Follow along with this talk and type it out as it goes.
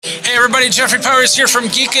everybody, Jeffrey Powers here from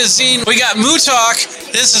Geekazine. We got Moo Talk.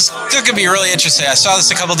 This could be really interesting. I saw this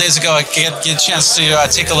a couple days ago. I get a chance to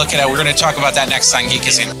take a look at it. We're going to talk about that next on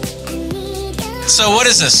Geekazine. So what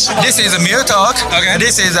is this? This is a Moo Talk. Okay.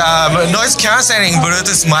 This is noise cancelling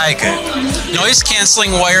Bluetooth mic. Noise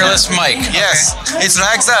cancelling wireless mic. Yes, it's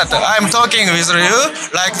like that. I'm talking with you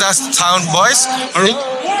like that sound voice.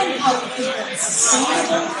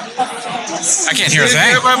 I can't hear a You thing.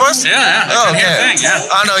 hear my voice? Yeah, I can hear a Okay. thing,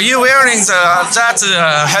 yeah. And you wearing that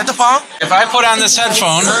headphone? If I put on this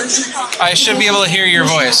headphone, I should be able to hear your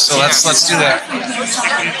voice. So let's do that.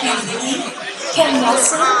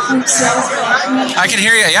 I can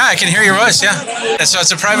hear you. Yeah, I can hear your voice. Yeah. And so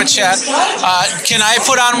it's a private chat. Can I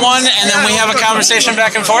put on one and then we have a conversation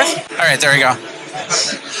back and forth? All right, there we go.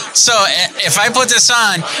 So if I put this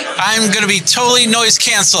on, I'm going to be totally noise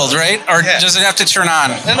canceled, right? Or does it have to turn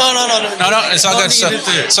on? No, it's all good.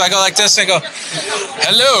 So I go like this and I go,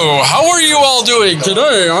 hello, how are you all doing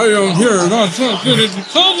today? I am here.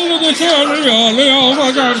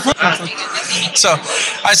 So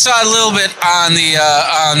I saw a little bit on the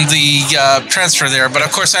transfer there, but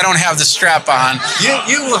of course I don't have the strap on.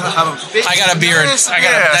 You have a big I got a beard. I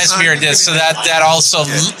got a nice beard, so that also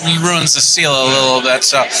ruins the seal a little bit.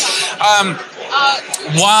 So,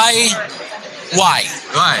 why?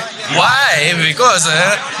 Because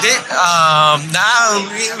now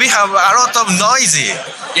we have a lot of noisy.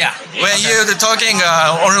 Yeah. When you're talking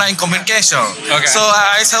online communication. Okay. So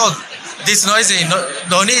I thought this noisy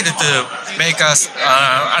no need to make us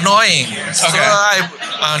annoying. So I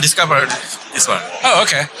discovered this one. Oh,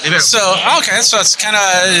 okay. So it's kind of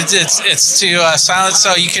it's to silence.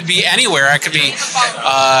 So you could be anywhere. I could be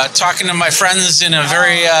talking to my friends in a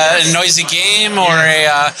very noisy game or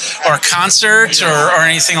a concert or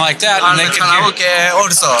anything like that. And they can karaoke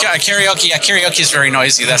also. Karaoke. Yeah, karaoke is very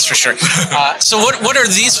noisy. That's for sure. So what are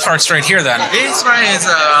these parts right here then? This one is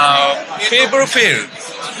Pebble Field.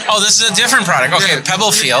 Oh, this is a different product. Okay,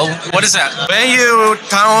 Pebble Field. What is that? When you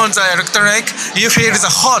turn on the electronic, you feel the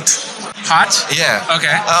hot. Hot? Yeah.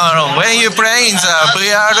 Okay. When you playing the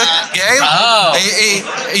VR game,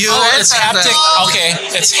 it's haptic. Okay,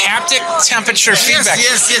 it's haptic temperature feedback.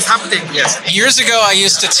 Yes, haptic. Yes. Years ago, I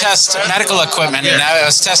used to test medical equipment, and I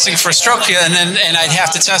was testing for stroke, and I'd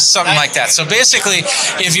have to test something like that. So basically,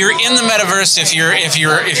 if you're in the metaverse, if you're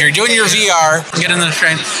doing your VR, get in the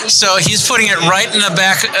train. So he's putting it right in the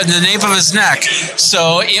back, in the nape of his neck.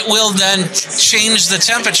 So it will then change the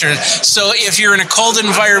temperature. So if you're in a cold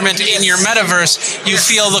environment in your metaverse, you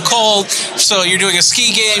feel the cold. So you're doing a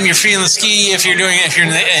ski game, you're feeling the ski. If you're in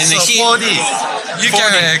the heat, 4D. You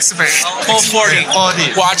can explain. Full 40.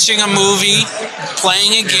 Watching a movie,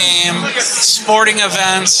 playing a game, sporting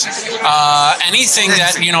events, anything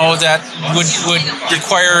that that would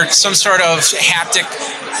require some sort of haptic,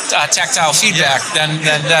 tactile feedback. Then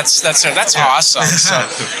that's awesome.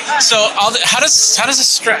 So how does it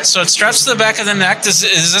strap? So it straps to the back of the neck. Is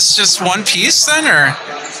this just one piece then, or?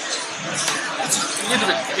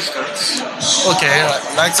 Okay,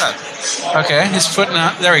 like that. Okay, he's putting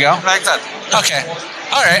out. There we go. Like that. Okay.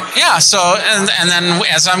 All right. Yeah. So and then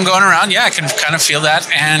as I'm going around, I can kind of feel that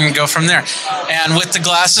and go from there. And with the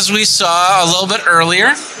glasses we saw a little bit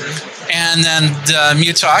earlier, and then the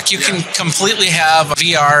Moo Talk, you can completely have a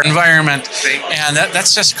VR environment, and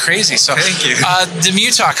that's just crazy. So thank you. The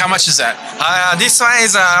Moo Talk, how much is that? This one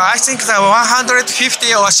is I think the $150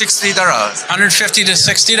 or $60. $150 to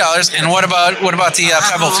 $60. And what about the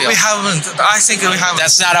Pebble Field? We haven't. I think we haven't.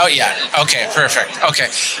 That's not out yet. Okay, perfect.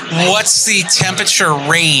 Okay, what's the temperature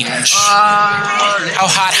range? How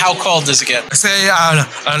hot, how cold does it get? Say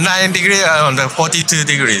 9 degrees and 42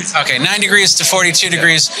 degrees. Okay, 9 degrees to 42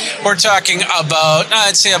 degrees. We're talking about,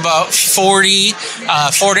 I'd say about 40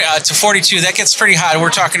 to 42. That gets pretty hot. We're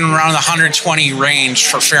talking around the 120 range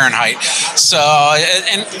for Fahrenheit. So,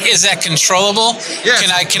 and is that controllable? Yes. Can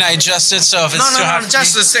I adjust it so if it's too hot? No,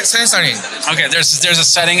 just sensoring. Okay, there's a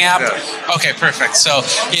setting app. Yeah. Okay, perfect. So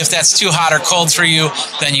if that's too hot or cold for you,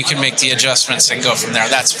 then you can make the adjustments and go from there.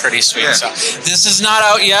 That's pretty sweet. Yeah. So this is not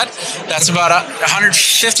out yet. That's about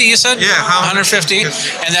 150. You said? Yeah, 150,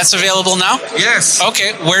 and that's available now. Yes.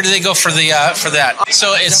 Okay, where do they go for that?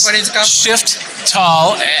 So it's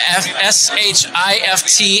Shiftall,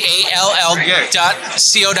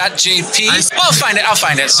 SHIFTALL.co.jp. I'll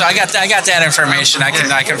find it. So I got that information. I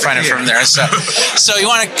can find it from there. So you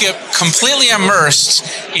want to get completely immersed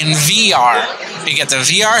in VR. You get the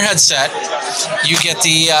VR headset, you get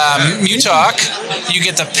the Moo Talk, you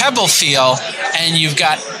get the Pebble Feel, and you've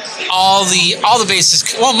got all the bases.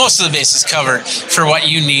 Well, most of the bases covered for what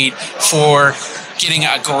you need for getting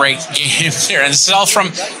a great game there. And this is all from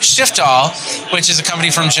Shiftall, which is a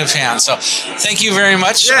company from Japan. So thank you very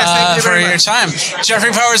much for your time.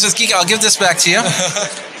 Jeffrey Powers with Geek. I'll give this back to you.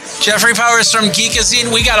 Jeffrey Powers from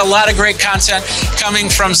Geekazine. We got a lot of great content coming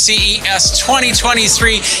from CES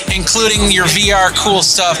 2023, including your VR cool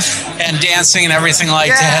stuff and dancing and everything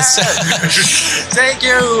like that. Thank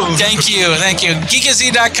you. Thank you. Thank you.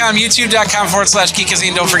 Geekazine.com,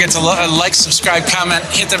 youtube.com/Geekazine. Don't forget to like, subscribe, comment,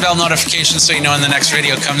 hit the bell notification so you know when the next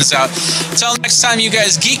video comes out. Until next time, you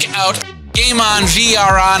guys geek out. Game on,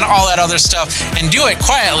 VR on, all that other stuff, and do it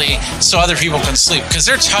quietly so other people can sleep because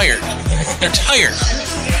they're tired. They're tired.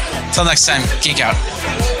 Until next time, geek out.